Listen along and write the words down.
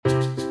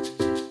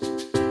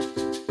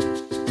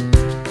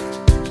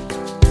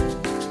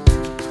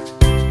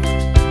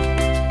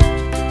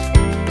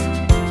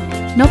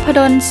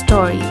Noppadan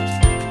Story.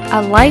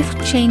 A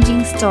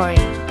life-changing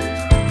story.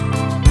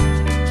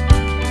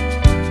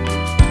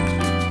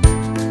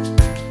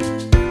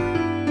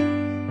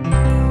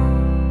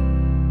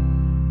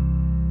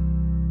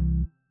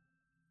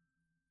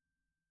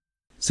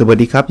สวัส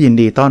ดีครับยิน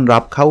ดีต้อนรั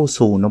บเข้า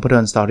สู่นพด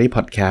ล Story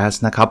Podcast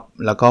นะครับ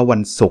แล้วก็วั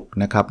นศุกร์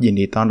นะครับยิน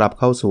ดีต้อนรับ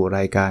เข้าสู่ร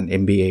ายการ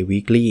MBA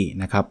Weekly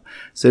นะครับ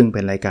ซึ่งเป็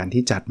นรายการ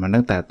ที่จัดมา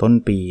ตั้งแต่ต้น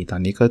ปีตอ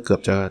นนี้ก็เกือ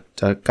บจะ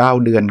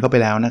9เดือนเข้าไป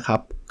แล้วนะครั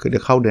บคือจ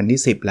ะเข้าเดือน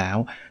ที่10แล้ว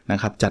นะ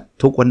ครับจัด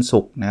ทุกวันศุ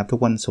กร์นะครับทุ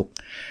กวันศุกร์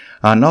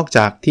นอกจ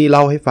ากที่เ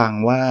ล่าให้ฟัง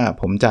ว่า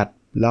ผมจัด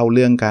เล่าเ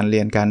รื่องการเรี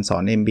ยนการสอ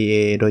น MBA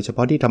โดยเฉพ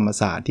าะที่ธรรม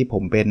ศาสตร์ที่ผ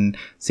มเป็น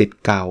ศิษ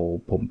ย์เก่า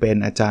ผมเป็น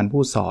อาจารย์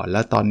ผู้สอนแ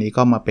ล้วตอนนี้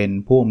ก็มาเป็น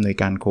ผู้อำนวย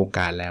การโครงก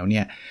ารแล้วเ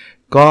นี่ย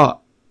ก็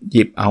ห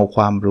ยิบเอาค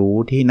วามรู้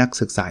ที่นัก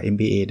ศึกษา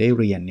MBA ได้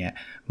เรียนเนี่ย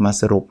มา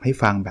สรุปให้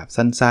ฟังแบบ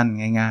สั้น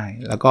ๆง่าย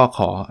ๆแล้วก็ข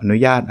ออนุ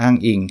ญาตอ้าง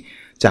อิง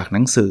จากห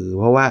นังสือ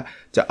เพราะว่า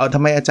จะเอาทำ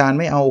ไมอาจารย์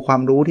ไม่เอาควา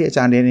มรู้ที่อาจ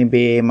ารย์เรียน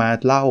MBA มา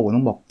เล่าต้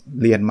องบอก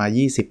เรียนมา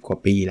20กว่า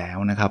ปีแล้ว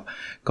นะครับ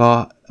ก็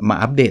มา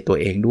อัปเดตตัว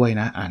เองด้วย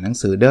นะอ่านหนัง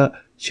สือ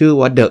ชื่อ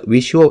ว่า The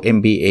Visual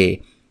MBA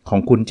ของ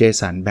คุณเจ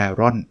สันแบ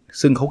รอน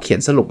ซึ่งเขาเขียน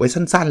สรุปไว้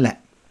สั้นๆแหละ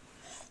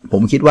ผ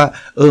มคิดว่า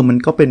มัน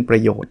ก็เป็นปร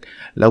ะโยชน์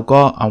แล้วก็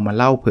เอามา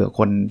เล่าเผื่อ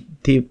คน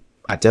ที่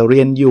อาจจะเรี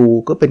ยนอยู่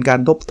ก็เป็นการ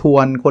ทบทว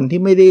นคน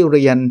ที่ไม่ได้เ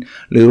รียน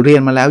หรือเรีย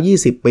นมาแล้ว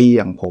20ปีอ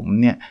ย่างผม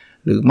เนี่ย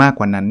หรือมาก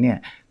กว่านั้นเนี่ย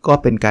ก็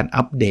เป็นการ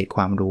อัปเดตค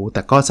วามรู้แ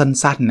ต่ก็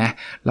สั้นๆนะ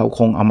เราค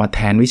งเอามาแท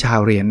นวิชา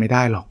เรียนไม่ไ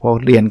ด้หรอกเพราะเข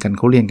าเรียนกัน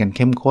เ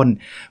ข้มข้น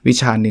วิ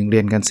ชาหนึ่งเรี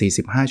ยนกัน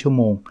45ชั่วโ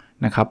มง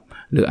นะครับ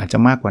หรืออาจจะ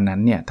มากกว่านั้น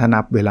เนี่ยถ้า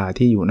นับเวลา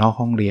ที่อยู่นอก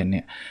ห้องเรียนเ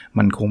นี่ย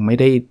มันคงไม่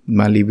ได้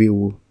มารีวิว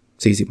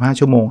45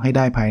ชั่วโมงให้ไ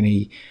ด้ภายใน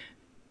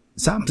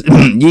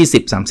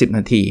20-30 น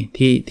าที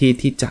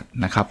ที่จัด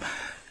นะครับ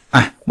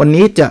วัน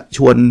นี้จะช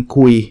วน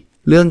คุย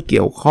เรื่องเ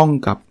กี่ยวข้อง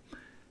กับ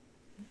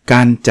ก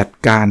ารจัด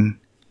การ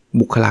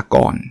บุคลาก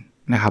ร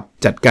นะครับ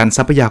จัดการท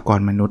รัพยากร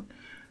มนุษย์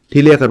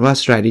ที่เรียกกันว่า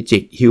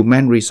strategic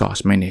human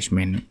resource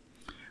management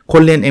ค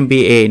นเรียน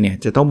MBA เนี่ย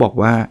จะต้องบอก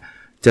ว่า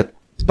จะ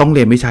ต้องเ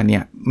รียนวิชาเนี่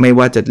ยไม่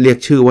ว่าจะเรียก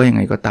ชื่อว่ายังไ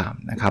งก็ตาม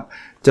นะครับ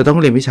จะต้อง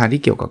เรียนวิชา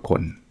ที่เกี่ยวกับค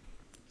น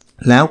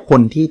แล้วค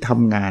นที่ท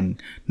ำงาน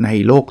ใน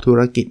โลกธุ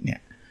รกิจเนี่ย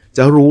จ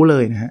ะรู้เล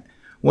ยนะฮะ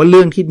ว่าเ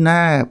รื่องที่น่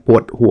าปว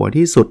ดหัว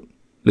ที่สุด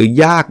หรือ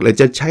ยากหรือ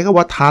จะใช้คำ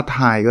ว่าท้าท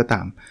ายก็ต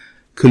าม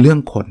คือเรื่อง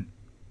คน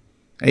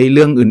เ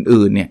รื่อง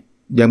อื่นๆเนี่ย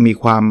ยังมี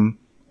ความ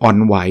อ่อน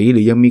ไหวห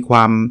รือยังมีคว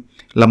าม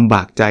ลำบ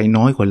ากใจ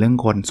น้อยกว่าเรื่อง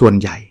คนส่วน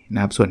ใหญ่น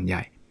ะครับส่วนให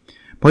ญ่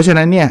เพราะฉะ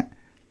นั้นเนี่ย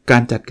กา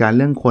รจัดการเ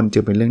รื่องคนจึ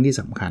งเป็นเรื่องที่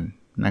สำคัญ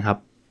นะครับ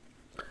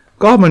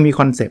ก็มันมี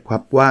คอนเซปต์ครั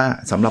บว่า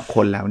สำหรับค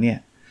นแล้วเนี่ย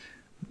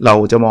เรา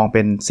จะมองเ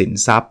ป็นสิน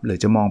ทรัพย์หรือ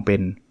จะมองเป็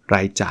นร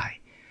ายจ่าย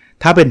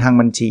ถ้าเป็นทาง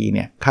บัญชีเ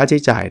นี่ยค่าใช้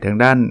จ่ายทาง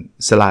ด้าน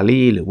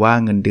salary หรือว่า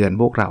เงินเดือน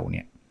พวกเราเ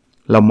นี่ย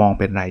เรามอง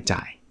เป็นรายจ่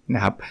ายน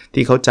ะครับ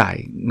ที่เขาจ่าย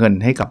เงิน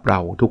ให้กับเรา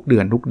ทุกเดื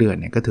อน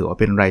เนี่ยก็ถือว่า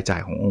เป็นรายจ่า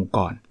ยขององค์ก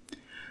ร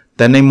แ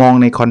ต่ในมอง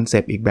ในคอนเซ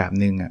ปต์อีกแบบ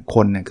นึงค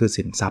นเนี่ยคือ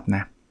สินทรัพย์น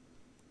ะ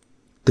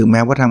ถึงแ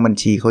ม้ว่าทางบัญ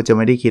ชีเขาจะไ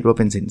ม่ได้คิดว่า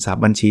เป็นสินทรัพ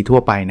ย์บัญชีทั่ว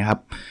ไปนะครับ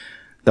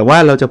แต่ว่า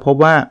เราจะพบ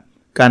ว่า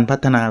การพั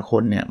ฒนาค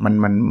นเนี่ยมัน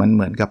เห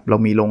มือนกับเรา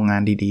มีโรงงา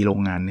นดีๆโรง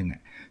งานนึง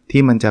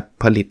ที่มันจะ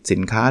ผลิตสิ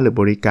นค้าหรือ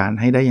บริการ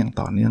ให้ได้อย่าง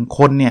ต่อเนื่องค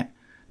นเนี่ย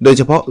โดยเ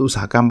ฉพาะอุตส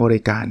าหกรรมบ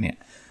ริการเนี่ย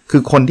คื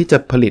อคนที่จะ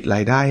ผลิตร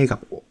ายได้ให้กับ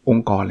อง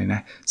ค์กรเลยน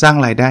ะสร้าง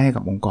รายได้ให้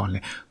กับองค์กรเล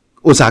ย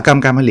อุตสาหกรรม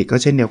การผลิตก็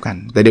เช่นเดียวกัน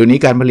แต่เดี๋ยวนี้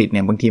การผลิตเ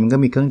นี่ยบางทีมันก็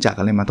มีเครื่องจักร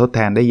อะไรมาทดแท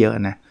นได้เยอะ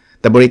นะ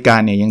แต่บริการ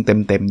เนี่ยยังเ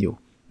ต็มอยู่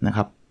นะค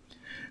รับ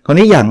คราว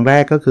นี้อย่างแร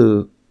กก็คือ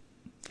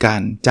กา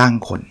รจ้าง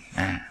คน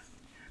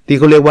ที่เ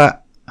ขาเรียกว่า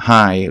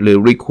hire หรือ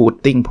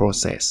recruiting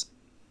process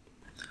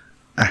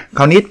ค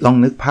ราวนี้ลอง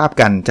นึกภาพ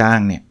การจ้าง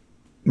เนี่ย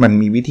มัน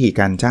มีวิธี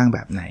การจ้างแบ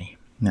บไหน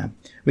นะ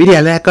วิธี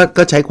แรก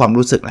ก็ใช้ความ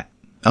รู้สึกแหละ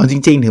เอาจ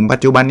ริงๆถึงปั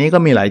จจุบันนี้ก็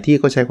มีหลายที่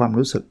ก็ใช้ความ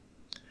รู้สึก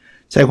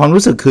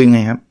คือไง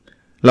ครับ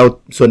เรา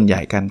ส่วนใหญ่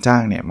การจ้า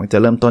งเนี่ยมันจะ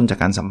เริ่มต้นจาก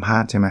การสัมภา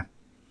ษณ์ใช่ไหม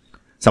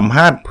สัมภ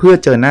าษณ์เพื่อ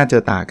เจอหน้าเจ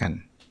อตากัน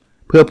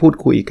เพื่อพูด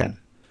คุยกัน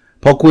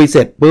พอคุยเส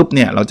ร็จปุ๊บเ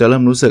นี่ยเราจะเริ่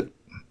มรู้สึก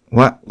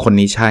ว่าคน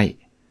นี้ใช่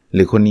ห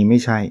รือคนนี้ไม่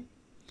ใช่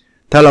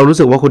ถ้าเรารู้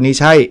สึกว่าคนนี้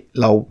ใช่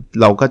เ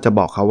ราก็จะบ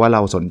อกเขาว่าเร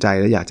าสนใจ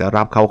และอยากจะ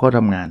รับเขาเข้าท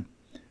ำงาน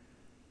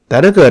แต่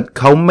ถ้าเกิด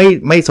เขา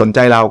ไม่สนใจ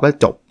เราก็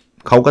จบ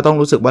เขาก็ต้อง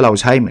รู้สึกว่าเรา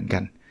ใช่เหมือนกั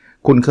น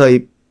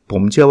ผ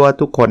มเชื่อว่า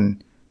ทุกคน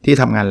ที่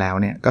ทำงานแล้ว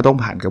เนี่ยก็ต้อง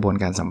ผ่านกระบวน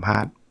การสัมภา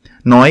ษณ์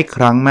น้อยค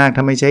รั้งมาก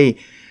ถ้าไม่ใช่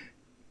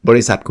บ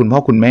ริษัทคุณพ่อ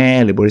คุณแม่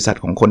หรือบริษัท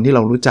ของคนที่เร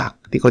ารู้จัก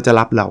ที่เขาจะ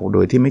รับเราโด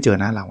ยที่ไม่เจอ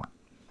หน้าเรา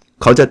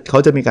เขา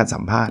จะมีการสั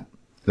มภาษณ์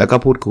แล้วก็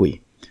พูดคุย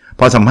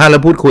พอสัมภาษณ์แล้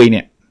วพูดคุยเ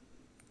นี่ย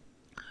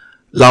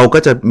เราก็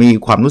จะมี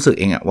ความรู้สึก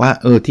เองว่า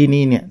ที่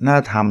นี่เนี่ยน่า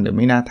ทำหรือไ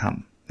ม่น่าท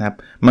ำนะครับ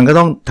มันก็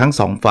ต้องทั้ง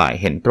2ฝ่าย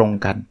เห็นตรง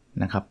กัน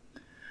นะครับ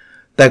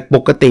แต่ป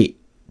กติ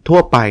ทั่ว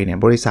ไปเนี่ย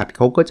บริษัทเข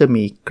าก็จะ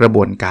มีกระบ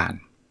วนการ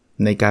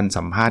ในการ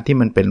สัมภาษณ์ที่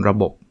มันเป็นระ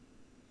บบ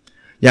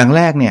อย่างแ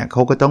รกเนี่ยเข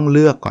าก็ต้องเ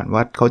ลือกก่อน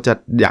ว่าเขาจะ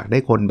อยากได้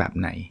คนแบบ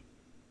ไหน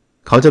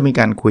เขาจะมี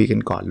การคุยกัน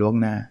ก่อนล่วง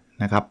หน้า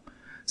นะครับ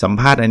สัม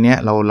ภาษณ์อันเนี้ย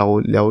เ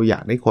ราอยา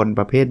กได้คน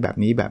ประเภทแบบ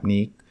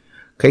นี้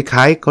ค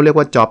ล้ายๆเขาเรียก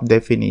ว่า job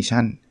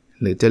definition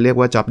หรือจะเรียก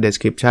ว่า job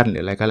description หรื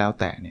ออะไรก็แล้ว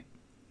แต่เนี่ย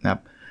นะครับ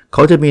เข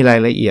าจะมีราย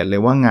ละเอียดเล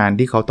ยว่างาน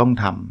ที่เขาต้อง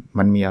ทำ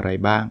มันมีอะไร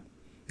บ้าง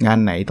งาน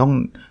ไหนต้อง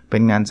เป็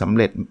นงานสำเ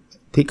ร็จ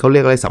ที่เขาเรี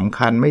ยกอะไรสำ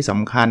คัญไม่ส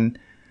ำคัญ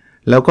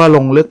แล้วก็ล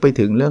งลึกไป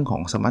ถึงเรื่องขอ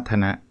งสมรรถ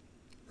นะ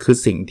คือ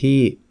สิ่งที่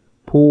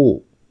ผู้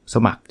ส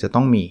มัครจะต้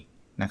องมี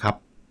นะครับ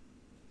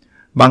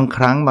บางค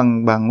รั้ง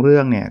บางเรื่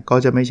องเนี่ยก็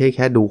จะไม่ใช่แ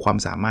ค่ดูความ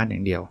สามารถอย่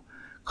างเดียว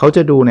เขาจ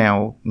ะดูแนว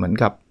เหมือน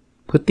กับ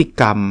พฤติ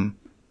กรรม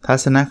ทั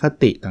ศนค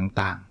ติ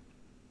ต่าง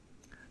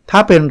ๆถ้า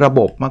เป็นระบ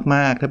บม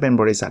ากๆถ้าเป็น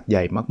บริษัทให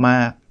ญ่ม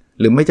ากๆ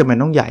หรือไม่จำเป็น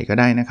ต้องใหญ่ก็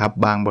ได้นะครับ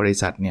บางบริ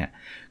ษัทเนี่ย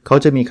เขา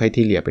จะมีไคร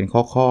ทีเรียเป็น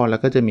ข้อๆแล้ว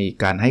ก็จะมี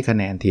การให้คะ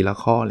แนนทีละ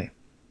ข้อเลย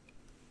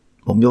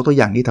ผมยกตัว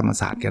อย่างที่ธรรม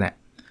ศาสตร์ก็ได้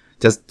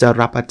จะ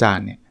รับอาจาร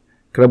ย์เนี่ย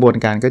กระบวน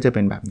การก็จะเ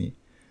ป็นแบบนี้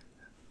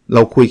เร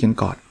าคุยกัน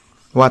ก่อน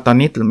ว่าตอน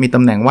นี้มีต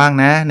ำแหน่งว่าง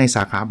นะในส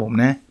าขาผม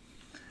นะ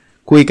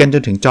คุยกันจ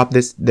นถึง job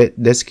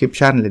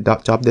description หรือ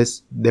job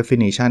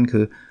definition คื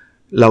อ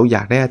เราอย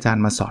ากได้อาจาร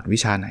ย์มาสอนวิ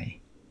ชาไหน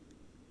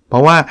เพรา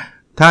ะว่า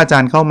ถ้าอาจา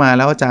รย์เข้ามาแ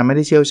ล้วอาจารย์ไม่ไ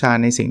ด้เชี่ยวชาญ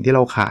ในสิ่งที่เร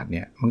าขาดเ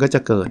นี่ยมันก็จะ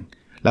เกิน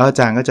แล้วอา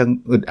จารย์ก็จะ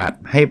อึดอัด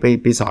ให้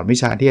ไปสอนวิ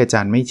ชาที่อาจ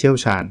ารย์ไม่เชี่ยว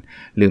ชาญ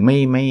หรือ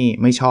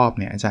ไม่ชอบ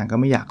เนี่ยอาจารย์ก็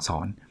ไม่อยากสอ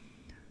น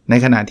ใน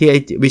ขณะที่ไอ้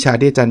วิชา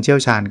ที่อาจารย์เชี่ยว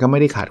ชาญก็ไม่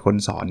ได้ขาดคน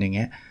สอนอย่างเ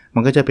งี้ยมั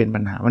นก็จะเป็น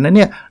ปัญหาวันนั้นเ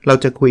นี่ยเรา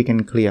จะคุยกัน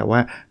เคลียร์ว่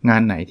างา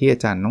นไหนที่อา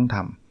จารย์ต้องท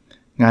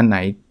ำงานไหน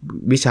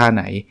วิชาไ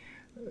หน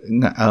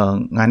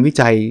งานวิ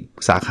จัย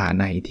สาขา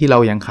ไหนที่เรา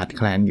ยังขาดแ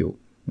คลนอยู่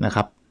นะค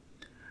รับ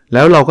แ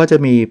ล้วเราก็จะ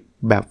มี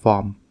แบบฟอ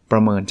ร์มปร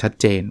ะเมินชัด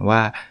เจนว่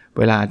าเ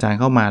วลาอาจารย์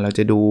เข้ามาเราจ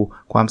ะดู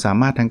ความสา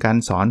มารถทางการ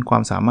สอนควา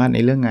มสามารถใน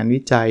เรื่องงานวิ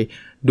จัย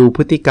ดูพ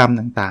ฤติกรรม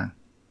ต่าง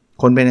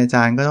ๆคนเป็นอาจ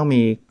ารย์ก็ต้อง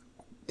มี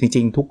จ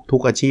ริงๆทุ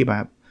กอาชีพ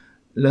ครับ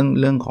เ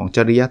รื่องของจ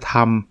ริยธร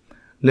รม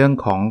เรื่อง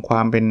ของคว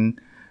ามเ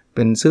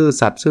ป็นซื่อ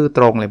สัตย์ซื่อต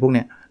รงอะไรพวกเ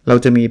นี้ยเรา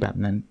จะมีแบบ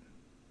นั้น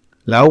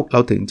แล้วเรา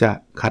ถึงจะ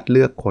คัดเ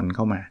ลือกคนเ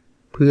ข้ามา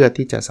เพื่อ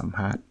ที่จะสัมภ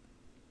าษณ์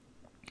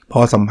พอ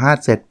สัมภาษ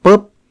ณ์เสร็จปุ๊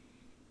บ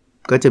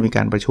ก็จะมีก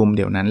ารประชุมเ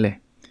ดี๋ยวนั้นเลย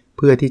เ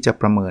พื่อที่จะ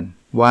ประเมิน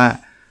ว่า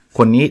ค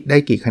นนี้ได้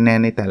กี่คะแนน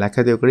ในแต่ละแค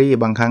ตตากรี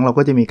บางครั้งเรา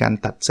ก็จะมีการ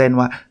ตัดเส้น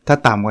ว่าถ้า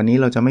ต่ำกว่านี้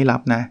เราจะไม่รั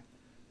บนะ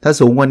ถ้า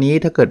สูงกว่านี้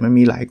ถ้าเกิดมัน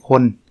มีหลายค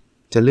น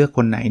จะเลือกค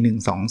นไหน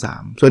1 2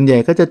 3ส่วนใหญ่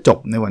ก็จะจบ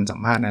ในวันสัม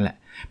ภาษณ์นั่นแหละ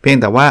เพียง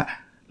แต่ว่า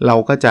เรา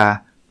ก็จะ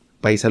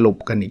ไปสรุป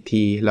กันอีก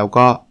ทีแล้ว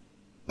ก็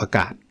ประก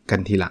าศกัน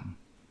ทีหลัง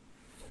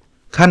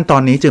ขั้นตอ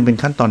นนี้จึงเป็น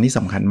ขั้นตอนที่ส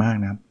ำคัญมาก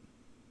นะครับ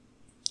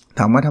ถ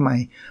ามว่าทำไม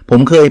ผม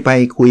เคยไป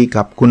คุย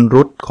กับคุณ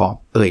รุตขอบ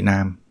เอ่ยนา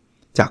ม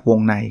จากวง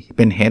ในเ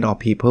ป็น Head of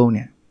People เ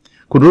นี่ย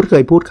คุณรุตเค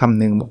ยพูดคำ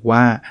หนึ่งบอกว่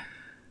า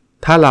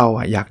ถ้าเรา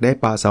อยากได้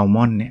ปลาแซลม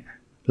อนเนี่ย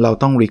เรา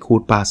ต้องรีครู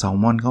ทปลาแซล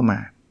มอนเข้ามา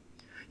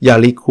อย่า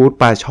รีครูท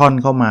ปลาช่อน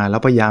เข้ามาแล้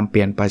วพยายามเป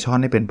ลี่ยนปลาช่อน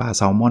ให้เป็นปลาแ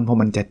ซลมอนเพราะ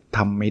มันจะท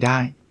ำไม่ได้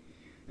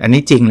อัน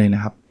นี้จริงเลยน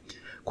ะครับ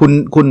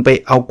คุณไป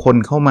เอาคน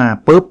เข้ามา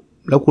ปุ๊บ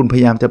แล้วคุณพ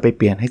ยายามจะไปเ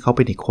ปลี่ยนให้เขาเ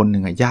ป็นอีกคนหนึ่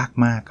งยาก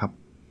มากครับ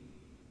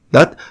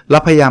แล้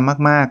วพยายาม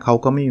มากๆเขา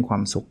ก็ไม่มีควา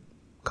มสุข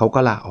เขาก็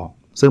ลาออก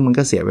ซึ่งมัน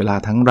ก็เสียเวลา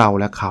ทั้งเรา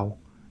และเขา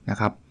นะ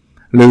ครับ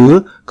หรือ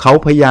เขา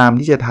พยายาม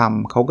ที่จะท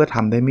ำเขาก็ท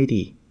ำได้ไม่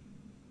ดี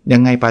ยั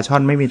งไงปลาช่อ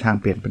นไม่มีทาง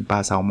เปลี่ยนเป็นปลา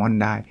แซลมอน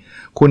ได้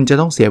คุณจะ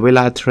ต้องเสียเวล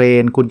าเทร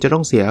นคุณจะต้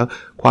องเสีย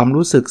ความ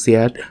รู้สึกเสีย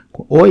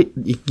โอ้ย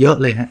อีกเยอะ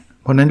เลยฮะ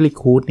เพราะนั้นรี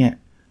ครูทเนี่ย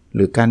ห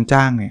รือการ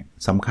จ้างเนี่ย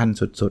สำคัญ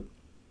สุด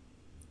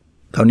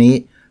ๆคราวนี้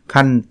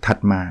ขั้นถัด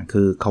มา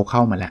คือเขาเข้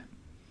ามาแล้ว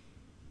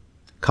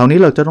คราวนี้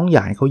เราจะต้องอย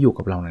ากให้เขาอยู่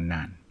กับเราน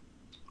าน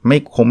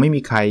ๆคงไม่มี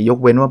ใครยก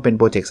เว้นว่าเป็น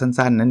โปรเจกต์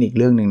สั้นๆนั้นอีก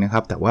เรื่องนึงนะค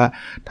รับแต่ว่า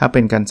ถ้าเป็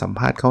นการสัมภ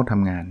าษณ์เข้าท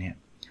ำงานเนี่ย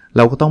เ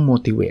ราก็ต้อง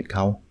motivate เข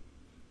า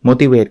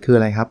motivate คืออ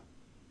ะไรครับ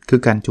คื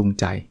อการจูง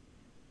ใจ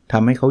ท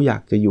ำให้เขาอยา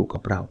กจะอยู่กั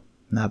บเรา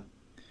นะครับ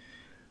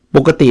ป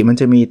กติมัน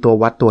จะมีตัว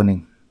วัดตัวหนึ่ง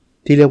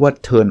ที่เรียกว่า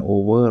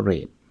turnover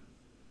rate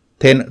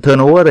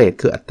turnover rate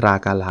คืออัตรา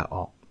การลาอ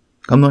อก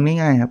คำนวณ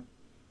ง่ายๆครับ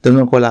จำน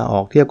วนคนลาอ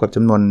อกเทียบกับจ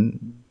ำนวน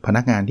พ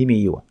นักงานที่มี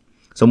อยู่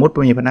สมมุติ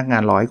มีพนักงา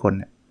น100คน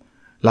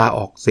ลาอ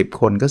อก10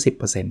คนก็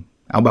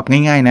 10% เอาแบบ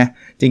ง่ายๆนะ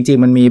จริง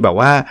ๆมันมีแบบ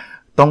ว่า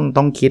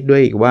ต้องคิดด้ว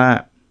ยอีกว่า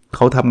เข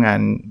าทำงาน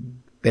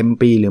เต็ม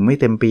ปีหรือไม่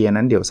เต็มปีอัน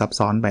นั้นเดี๋ยวซับ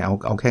ซ้อนไปเ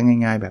อาแค่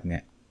ง่ายๆแบบเนี้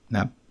ยนะ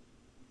ครับ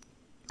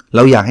เร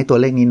าอยากให้ตัว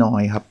เลขนี้น้อ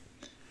ยครับ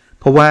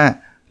เพราะว่า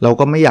เรา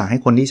ก็ไม่อยากให้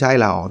คนที่ใช้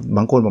เราบ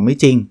างคนบอกไม่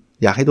จริง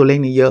อยากให้ตัวเลข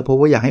นี้เยอะเพราะ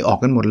ว่าอยากให้ออก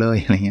กันหมดเลย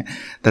อะไรเงี้ย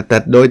แต่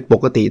โดยป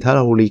กติถ้าเ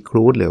รารีค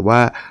รูทหรือว่า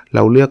เร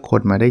าเลือกค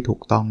นมาได้ถู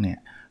กต้องเนี่ย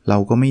เรา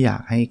ก็ไม่อยา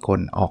กให้คน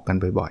ออกกัน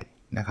บ่อย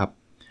ๆนะครับ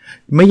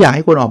ไม่อยากใ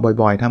ห้คนออก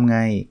บ่อยๆทำไง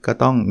ก็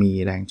ต้องมี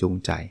แรงจูง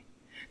ใจ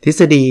ทฤ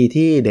ษฎี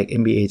ที่เด็ก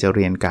MBA จะเ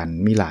รียนกัน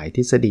มีหลายท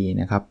ฤษฎี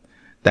นะครับ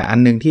แต่อัน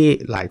นึงที่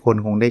หลายคน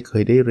คงเค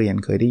ยได้เรียน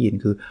เคยได้ยิน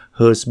คือ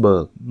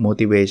Herzberg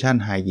Motivation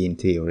Hygiene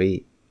Theory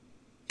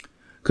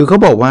คือเขา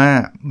บอกว่า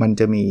มัน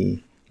จะมี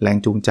แรง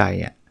จูงใจ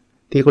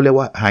ที่เขาเรียก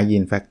ว่า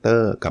Hygiene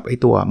Factor กับไอ้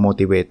ตัว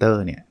Motivator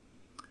เนี่ย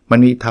มัน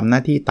มีทำหน้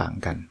าที่ต่าง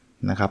กัน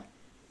นะครับ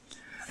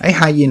ไอ้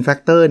Hygiene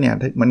Factor เนี่ย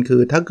มันคื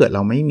อถ้าเกิดเร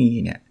าไม่มี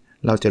เนี่ย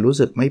เราจะรู้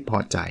สึกไม่พอ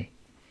ใจ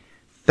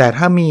แต่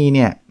ถ้ามีเ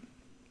นี่ย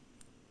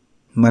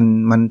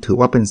มันถือ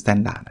ว่าเป็น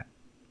standard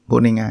พู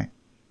ดง่าย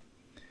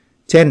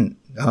ๆเช่น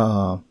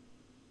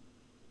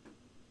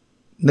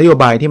นโย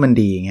บายที่มัน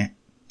ดีเงี้ย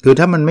คือ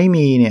ถ้ามันไม่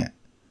มีเนี่ย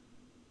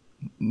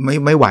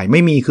ไม่ไหวไ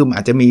ม่มีคืออ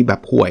าจจะมีแบ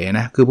บห่วย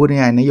นะคือพูด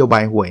ง่ายๆนโยบา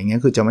ยห่วยอย่างเงี้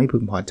ยคือจะไม่พึ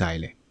งพอใจ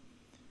เลย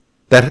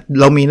แต่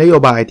เรามีนโย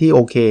บายที่โอ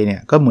เคเนี่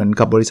ยก็เหมือน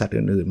กับบริษัท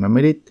อื่นๆมัน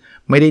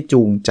ไม่ได้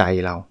จูงใจ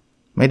เรา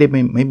ไม่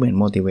เหมือน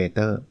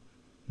motivator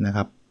นะค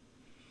รับ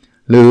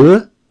หรือ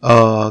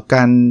ก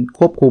ารค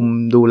วบคุม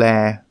ดูแล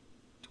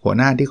หัวห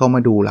น้าที่เขาม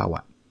าดูเราอ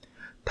ะ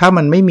ถ้า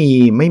มันไม่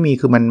มี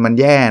คือมัน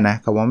แย่นะ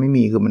คำว่าไม่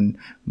มีคือ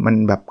มัน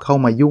แบบเข้า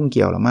มายุ่งเ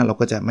กี่ยวเรามากเรา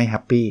ก็จะไม่แฮ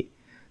ปปี้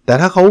แต่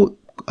ถ้าเขา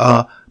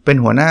เป็น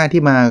หัวหน้า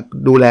ที่มา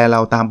ดูแลเร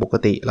าตามปก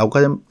ติเรา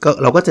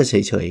ก็จะเฉ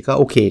ยๆก็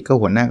โอเคก็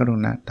หัวหน้าก็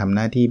ทำห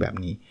น้าที่แบบ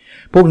นี้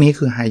พวกนี้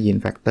คือ high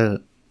yield factor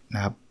น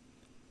ะครับ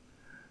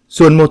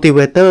ส่วน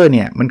motivator เ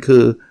นี่ยมันคื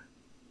อ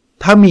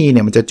ถ้ามีเ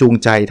นี่ยมันจะจูง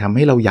ใจทำใ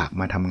ห้เราอยาก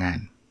มาทำงาน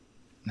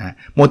นะ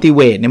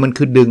motivate เนี่ยมัน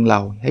คือดึงเรา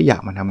ให้อยา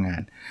กมาทำงา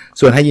น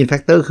ส่วน high yield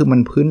factor คือมัน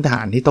พื้นฐา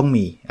นที่ต้อง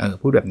มี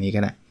พูดแบบนี้ก็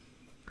ได้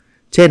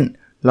เช่น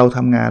เราท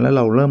ำงานแล้วเ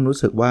ราเริ่มรู้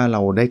สึกว่าเร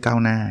าได้ก้าว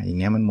หน้าอย่าง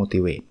เงี้ยมัน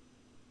motivate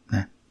น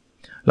ะ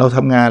เราท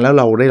ำงานแล้ว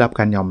เราได้รับ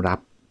การยอมรับ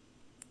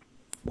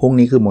พวก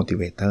นี้คือ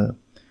motivator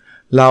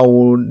เรา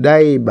ไ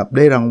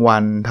ด้รางวั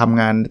ลทำ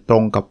งานตร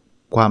งกับ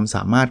ความส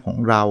ามารถของ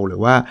เราหรื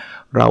อว่า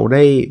เราไ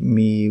ด้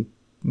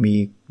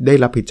ได้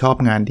รับผิดชอบ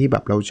งานที่แบ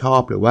บเราชอ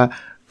บหรือว่า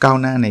ก้าว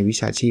หน้าในวิ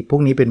ชาชีพพว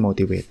กนี้เป็น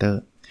motivator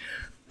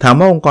ถาม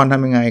ว่าองค์กรท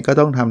ำยังไงก็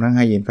ต้องทำทั้ง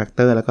high yield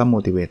factor แล้วก็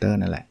motivator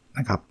นั่นแหละน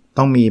ะครับ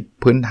ต้องมี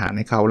พื้นฐานใ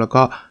ห้เขาแล้ว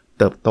ก็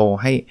เติบโต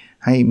ใ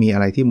ห้มีอะ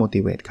ไรที่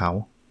motivate เขา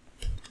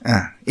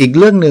อีก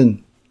เรื่องหนึ่ง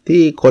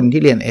ที่คน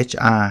ที่เรียน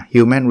HR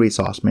Human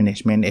Resource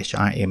Management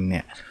HRM เ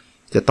นี่ย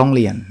จะต้องเ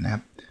รียนนะครั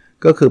บ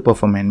ก็คือ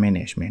performance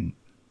management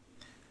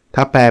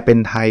ถ้าแปลเป็น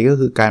ไทยก็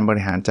คือการบ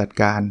ริหารจัด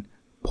การ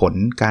ผล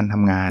การท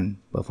ำงาน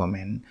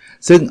performance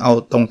ซึ่งเอา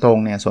ตรง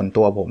ๆเนี่ยส่วน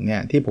ตัวผมเนี่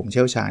ยที่ผมเ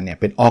ชี่ยวชาญเนี่ย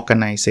เป็น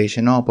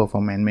organizational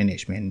performance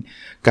management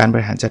การบ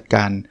ริหารจัดก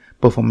าร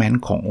performance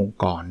ขององค์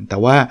กรแต่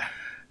ว่า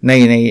ใน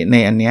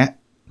อันเนี้ย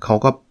เขา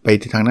ก็ไป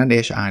ทางด้าน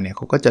HR เนี่ยเ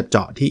ขาก็จะเจ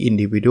าะที่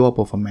individual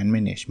performance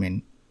management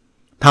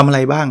ทำอะไร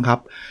บ้างครับ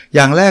อ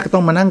ย่างแรกต้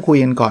องมานั่งคุย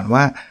กันก่อน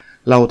ว่า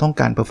เราต้อง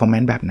การ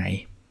performance แบบไหน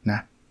นะ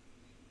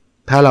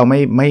ถ้าเราไ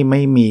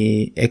ม่มี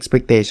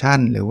expectation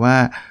หรือว่า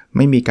ไ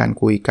ม่มีการ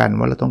คุยกัน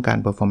ว่าเราต้องการ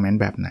performance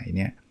แบบไหนเ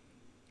นี่ย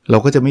เรา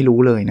ก็จะไม่รู้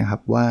เลยนะครั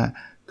บว่า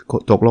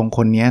ตกลงค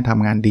นนี้ท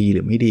ำงานดีห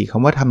รือไม่ดีค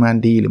ำว่าทำงาน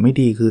ดีหรือไม่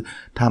ดีคือ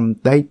ท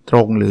ำได้ตร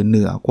งหรือเห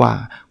นือกว่า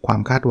ความ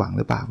คาดหวังห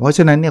รือเปล่าเพราะฉ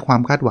ะนั้นเนี่ยควา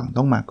มคาดหวัง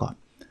ต้องมาก่อน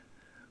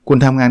คุณ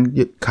ทำงาน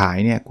ขาย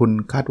เนี่ยคุณ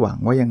คาดหวัง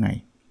ว่ายังไง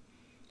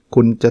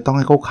คุณจะต้องใ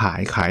ห้เขา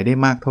ขายได้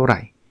มากเท่าไหร่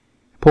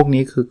พวก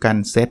นี้คือการ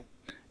set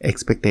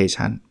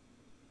expectation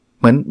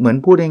เหมือน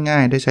พูดง่า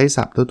ยๆได้ใช้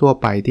ศัพท์ทั่ว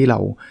ๆไปที่เรา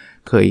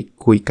เคย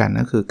คุยกัน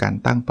ก็คือการ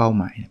ตั้งเป้า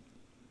หมาย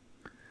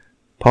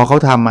พอเขา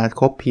ทำมา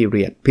ครบ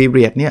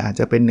period เนี่ยอาจ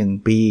จะเป็น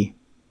1ปี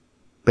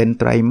เป็น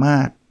ไตรมา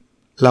ส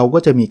เราก็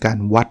จะมีการ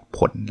วัดผ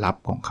ลลัพ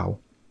ธ์ของเขา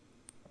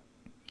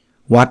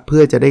วัดเพื่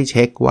อจะได้เ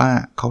ช็คว่า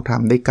เขาท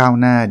ำได้ก้าว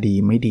หน้าดี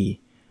ไม่ดี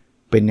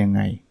เป็นยังไ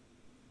ง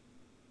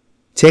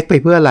เช็คไป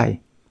เพื่ออะไร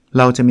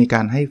เราจะมีก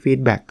ารให้ฟี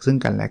ดแบ็กซึ่ง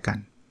กันและกัน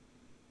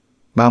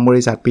บางบ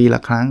ริษัทปีละ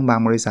ครั้งบาง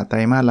บริษัทไตร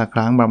มาสละค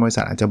รั้งบางบริ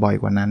ษัทอาจจะบ่อย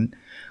กว่านั้น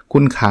คุ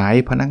ณขาย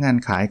พนักงาน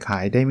ขา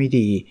ยได้ไม่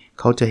ดี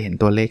เขาจะเห็น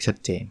ตัวเลขชัด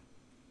เจน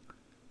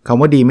คำ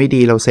ว่าดีไม่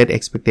ดีเราเซต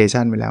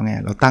expectation ไว้แล้วไง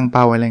เราตั้งเ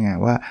ป้าไว้แล้วไง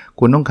ว่า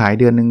คุณต้องขาย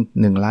เดือน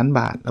นึง1ล้าน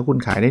บาทแล้วคุณ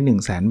ขายได้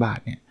 100,000 บาท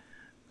เนี่ย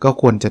ก็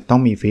ควรจะต้อ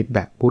งมีฟีดแ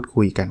บ็กพูด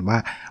คุยกันว่า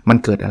มัน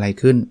เกิดอะไร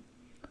ขึ้น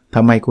ท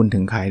ำไมคุณถึ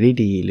งขายได้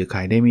ดีหรือข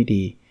ายได้ไม่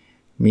ดี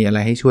มีอะไร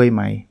ให้ช่วยไห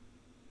ม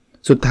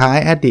สุดท้าย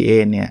at the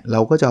end เนี่ยเรา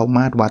ก็จะเอาม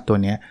าตรวัดตัว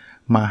นี้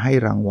มาให้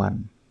รางวัล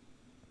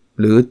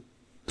หรือ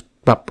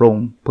ปรับปรุง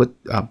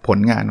ผล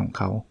งานของเ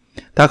ขา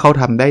ถ้าเขา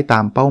ทำได้ตา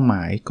มเป้าหม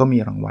ายก็มี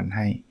รางวัลใ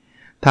ห้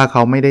ถ้าเข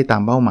าไม่ได้ตา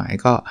มเป้าหมาย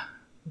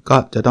ก็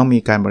จะต้องมี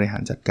การบริหา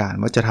รจัดการ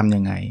ว่าจะทำ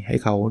ยังไงให้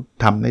เขา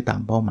ทำได้ตา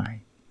มเป้าหมาย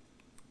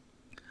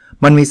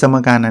มันมีสม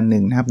การอันห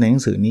นึ่งนะครับในหนั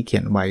งสือนี้เขี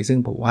ยนไว้ซึ่ง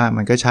ผมว่า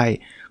มันก็ใช่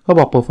เขาบ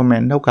อก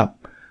performance เท่ากับ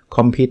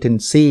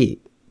competency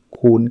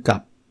คูณกั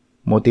บ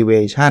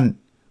motivation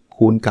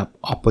คูณกับ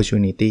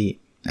opportunity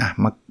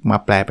มา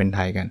แปลเป็นไท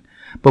ยกัน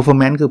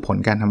performance คือผล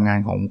การทำงาน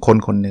ของคน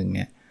คนหนึ่งเ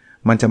นี่ย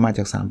มันจะมาจ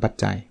าก3ปัจ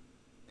จั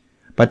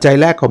ย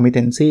แรก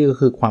competency ก็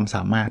คือความส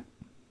ามารถ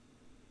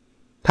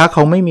ถ้าเข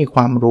าไม่มีค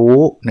วามรู้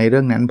ในเรื่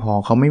องนั้นพอ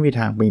เขาไม่มีท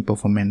างมี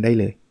performance ได้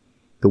เลย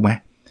ถูกไหม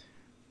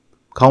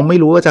เขาไม่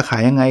รู้ว่าจะขา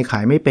ยยังไงขา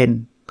ยไม่เป็น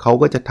เขา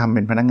ก็จะทำเ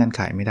ป็นพนักงาน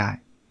ขายไม่ได้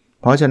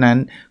เพราะฉะนั้น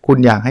คุณ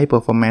อยากให้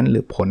performance หรื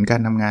อผลกา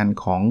รทำงาน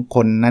ของค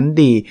นนั้น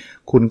ดี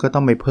คุณก็ต้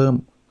องไปเพิ่ม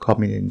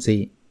competency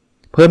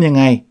เพิ่มยัง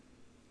ไง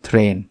เทร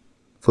น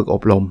ฝึกอ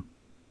บรม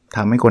ท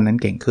ำให้คนนั้น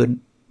เก่งขึ้น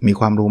มี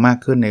ความรู้มาก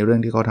ขึ้นในเรื่อ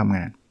งที่เขาทำง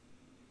าน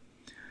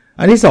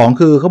อันที่2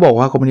คือเขาบอก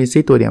ว่า competency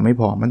ตัวเดียวไม่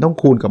พอมันต้อง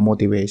คูณกับ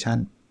motivation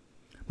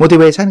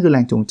คือแร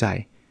งจูงใจ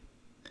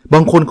บา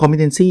งคน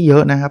competency เยอ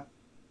ะนะครับ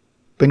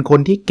เป็นคน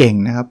ที่เก่ง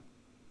นะครับ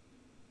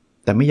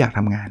แต่ไม่อยากท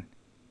ำงาน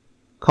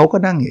เขาก็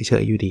นั่งเฉ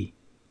ยๆอยู่ดี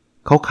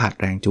เขาขาด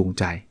แรงจูง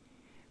ใจ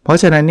เพราะ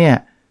ฉะนั้นเนี่ย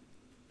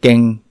เก่ง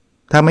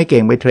ถ้าไม่เ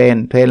ก่งไปเทร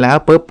นแล้ว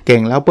ปุ๊บเก่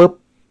งแล้วปุ๊บ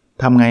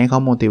ทำไงให้เข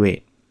า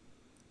motivate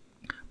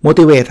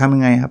ทำยั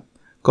งไงครับ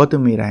ก็ต้อ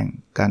งมี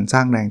การสร้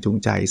างแรงจูง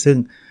ใจซึ่ง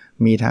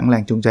มีทั้งแร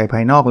งจูงใจภา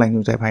ยนอกแรง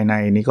จูงใจภายใน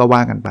นี่ก็ว่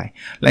ากันไป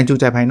แรงจูง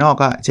ใจภายนอก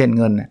ก็เช่น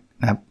เงิน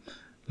นะครับ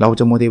เรา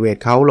จะ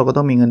motivate เขาเราก็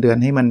ต้องมีเงินเดือน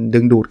ให้มันดึ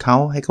งดูดเขา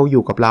ให้เขาอ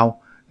ยู่กับเรา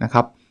นะค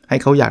รับให้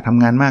เขาอยากท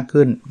ำงานมาก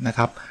ขึ้นนะค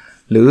รับ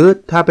หรือ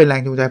ถ้าเป็นแร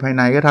งจูงใจภายใ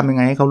นก็ทำยังไ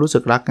งให้เขารู้สึ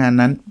กรักงาน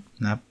นั้น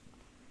นะครับ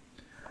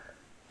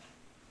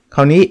คร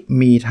าวนี้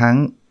มีทั้ง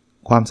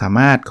ความสาม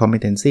ารถ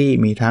competency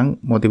มีทั้ง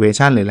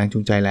motivation หรือแรงจู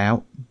งใจแล้ว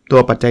ตั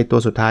วปัจจัยตัว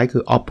สุดท้ายคื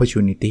อ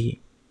opportunity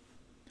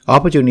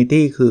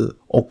คือ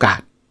โอกา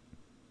ส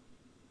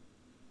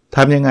ท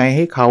ำยังไงใ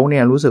ห้เขาเนี่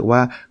ยรู้สึกว่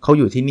าเขา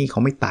อยู่ที่นี่เข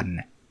าไม่ตันเ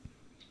นี่ย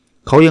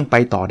เขายังไป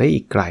ต่อได้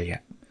อีกไกลอ่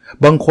ะ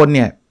บางคนเ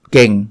นี่ยเ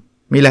ก่ง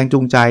มีแรงจู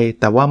งใจ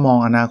แต่ว่ามอง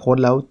อนาคต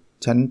แล้ว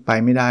ฉันไป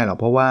ไม่ได้หรอก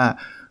เพราะว่า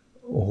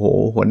โอ้โห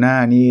หัวหน้า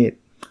นี่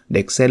เ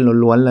ด็กเส้น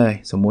ล้วนๆเลย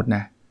สมมุติน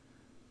ะ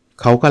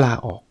เขาก็ลา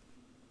ออก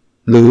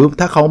หรือ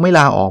ถ้าเขาไม่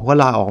ลาออกก็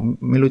ลาออก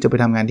ไม่รู้จะไป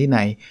ทำงานที่ไหน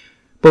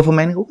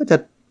performance เขาก็จะ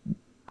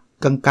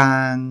กลา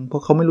งๆเพรา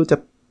ะเขาไม่รู้จะ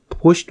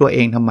พุชตัวเอ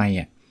งทำไม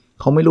อ่ะ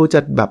เขาไม่รู้จะ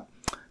แบบ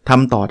ท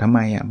ำต่อทำไม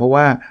อ่ะเพราะ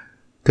ว่า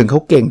ถึงเขา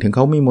เก่งถึงเข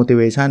ามี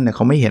motivation แต่เข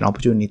าไม่เห็น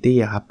opportunity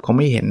อะครับเขาไ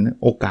ม่เห็น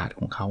โอกาสข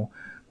องเขา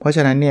เพราะฉ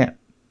ะนั้นเนี่ย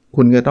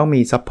คุณก็ต้อง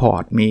มี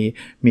support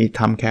มีท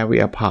ำ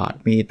career path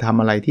มีทำ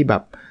อะไรที่แบ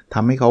บท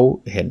ำให้เขา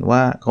เห็นว่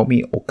าเขามี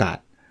โอกาส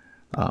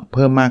เ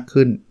พิ่มมาก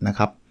ขึ้นนะค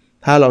รับ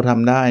ถ้าเราท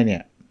ำได้เนี่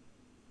ย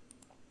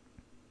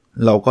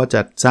เราก็จ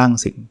ะสร้าง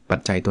สิ่งปัจ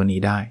จัยตัวนี้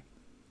ได้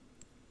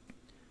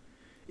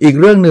อีก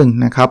เรื่องหนึ่ง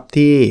นะครับ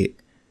ที่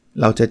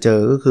เราจะเจอ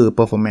ก็คือ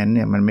performance เ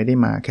นี่ยมันไม่ได้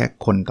มาแค่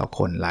คนต่อค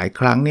นหลาย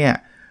ครั้งเนี่ย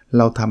เ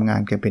ราทำงา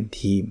นกันเป็น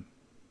ทีม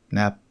น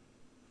ะครับ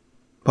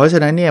เพราะฉะ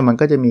นั้นเนี่ยมัน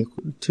ก็จะมี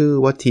ชื่อ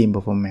ว่าทีม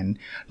performance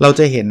เรา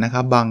จะเห็นนะค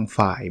รับบาง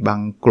ฝ่ายบาง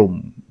กลุ่ม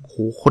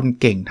คน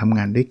เก่งทำง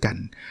านด้วยกัน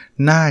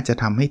น่าจะ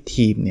ทำให้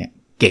ทีมเนี่ย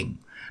เก่ง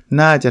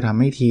น่าจะทำ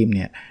ให้ทีมเ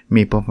นี่ย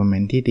มี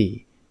performance ที่ดี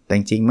แต่จ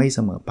ริงไม่เส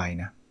มอไป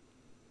นะ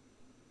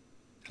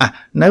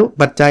แล้ว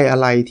ปัจจัยอะ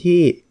ไร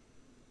ที่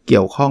เ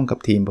กี่ยวข้องกับ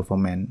ทีม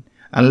performance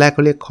อันแรกเข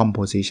าเรียก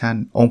composition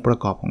องค์ประ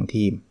กอบของ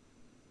ทีม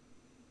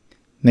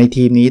ใน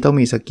ทีมนี้ต้อง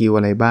มีสกิลอ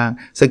ะไรบ้าง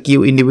สกิล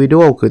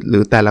individual คือหรื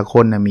อแต่ละค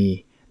นนะมี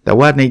แต่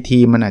ว่าในที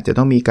มมันอาจจะ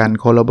ต้องมีการ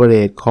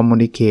collaborate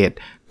communicate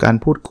การ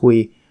พูดคุย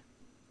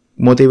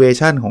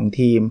motivation ของ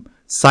ทีม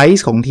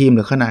size ของทีมห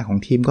รือขนาดของ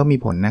ทีมก็มี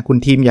ผลนะคุณ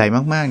ทีมใหญ่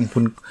มากๆเนี่ย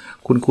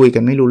คุณคุยกั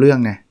นไม่รู้เรื่อง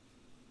นะ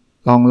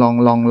ลอ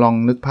ง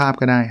นึกภาพ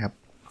ก็ได้ครับ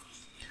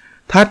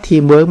ถ้าที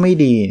มเวิร์กไม่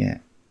ดีเนี่ย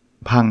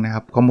พังนะค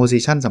รับ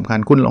composition สำคัญ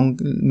คุณลอง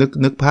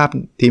นึกภาพ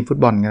ทีมฟุต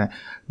บอลกันนะ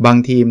บาง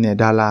ทีมเนี่ย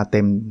ดาราเ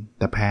ต็ม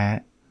แต่แพ้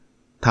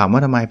ถามว่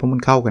าทำไมเพราะมั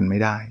นเข้ากันไม่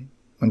ได้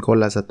มันคน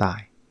ละสไต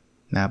ล์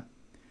นะครับ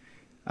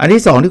อัน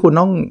ที่2ที่คุณ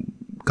ต้อง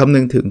คำนึ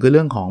งถึงคือเ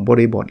รื่องของบ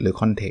ริบทหรือ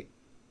context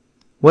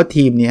ว่า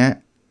ทีมนี้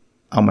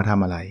เอามาท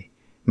ำอะไร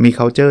มี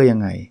culture ยัง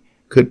ไง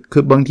คื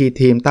อบางที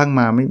ทีมตั้ง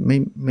มา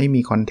ไม่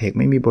มี context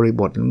ไม่มีบริ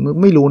บท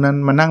ไม่รู้นั้น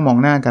มานั่งมอง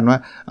หน้ากันว่า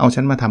เอา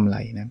ฉันมาทำอะไร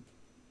นะ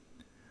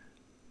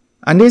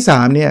อันที่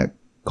3เนี่ย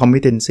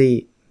competency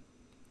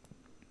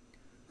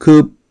คือ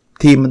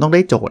ทีมมันต้องไ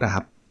ด้โจทย์ค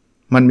รับ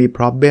มันมี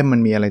problem มั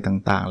นมีอะไร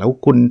ต่างๆแล้ว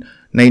คุณ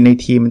ใน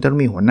ทีมมันต้อง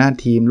มีหัวหน้า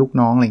ทีมลูก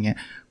น้องอะไรเงี้ย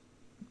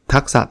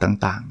ทักษะ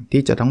ต่างๆ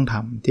ที่จะต้องท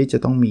ำที่จะ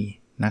ต้องมี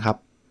นะครับ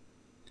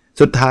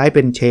สุดท้ายเ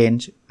ป็น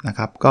change นะค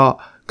รับก็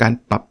การ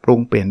ปรับปรุง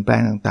เปลี่ยนแปล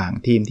งต่าง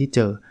ๆทีมที่เจ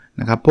อ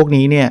นะครับพวก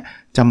นี้เนี่ย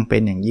จำเป็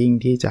นอย่างยิ่ง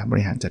ที่จะบ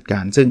ริหารจัดกา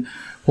รซึ่ง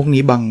พวก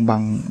นี้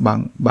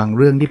บางเ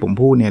รื่องที่ผม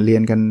พูดเนี่ยเรีย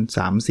นกัน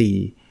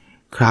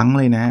 3-4 ครั้ง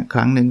เลยนะค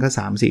รั้งนึงก็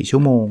 3-4 ชั่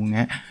วโมงเ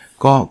งี้ย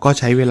ก็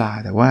ใช้เวลา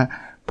แต่ว่า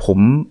ผม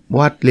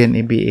ว่าเรียน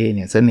MBA เ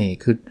นี่ยเสน่ห์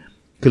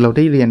คือเราไ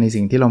ด้เรียนใน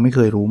สิ่งที่เราไม่เค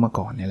ยรู้มา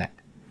ก่อนนี่แหละ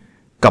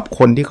กับค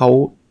นที่เขา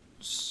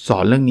สอ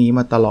นเรื่องนี้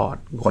มาตลอด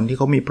คนที่เ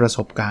ขามีประส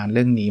บการณ์เ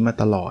รื่องนี้มา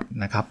ตลอด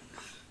นะครับ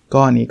ก็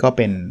อันนี้ก็เ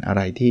ป็นอะไ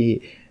รที่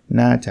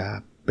น่าจะ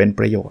เป็นป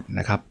ระโยชน์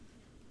นะครับ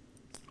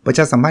ประช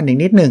าสัมพันธ์อีก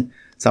นิดนึง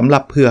สำหรั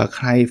บเผื่อใ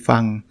ครฟั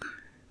ง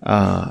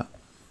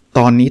ต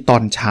อนนี้ตอ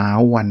นเช้า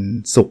วัน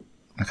ศุกร์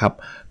นะครับ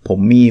ผม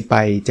มีไป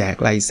แจก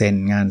ลายเซ็น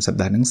งานสัป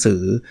ดาห์หนังสื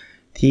อ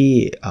ที่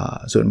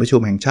ศูนย์ประชุ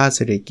มแห่งชาติเ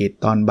ศรษฐกิจ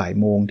ตอนบ่าย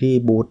โมงที่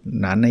บูธ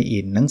ในอิ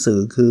นหนังสือ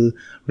คือ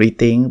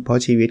Rethink เพราะ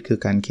ชีวิตคือ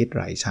การคิด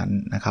หลายชั้น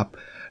นะครับ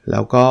แล้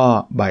วก็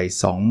บ่าย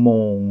2โม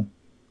ง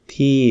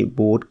ที่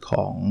บูธข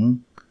อง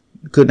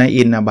คือใน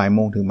อินนะบ่ายโม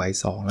งถึงบ่าย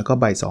2แล้วก็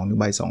บ่าย2ถึง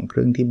บ่าย2ค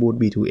รึ่งที่บูธ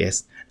B2S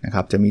นะค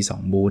รับจะมี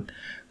2บูธ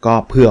ก็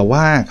เผื่อ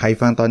ว่าใคร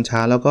ฟังตอนเช้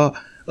าแล้วก็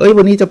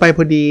วันนี้จะไปพ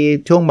อดี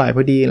ช่วงบ่ายพ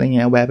อดีอะไรเ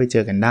งี้ยแวะไปเจ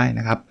อกันได้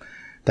นะครับ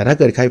แต่ถ้า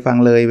เกิดใครฟัง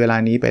เลยเวลา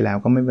นี้ไปแล้ว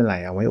ก็ไม่เป็นไร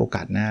เอาไว้โอก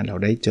าสหน้าเรา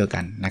ได้เจอกั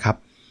นนะครับ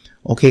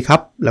โอเคครั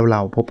บแล้วเร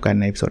าพบกัน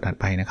ในสดถัด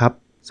ไปนะครับ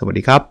สวัส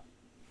ดีครับ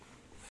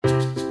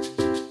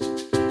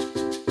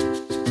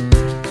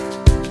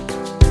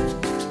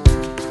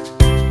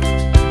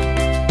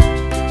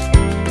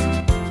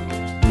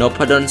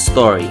Nopadon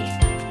Story,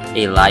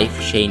 a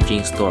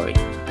life-changing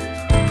story.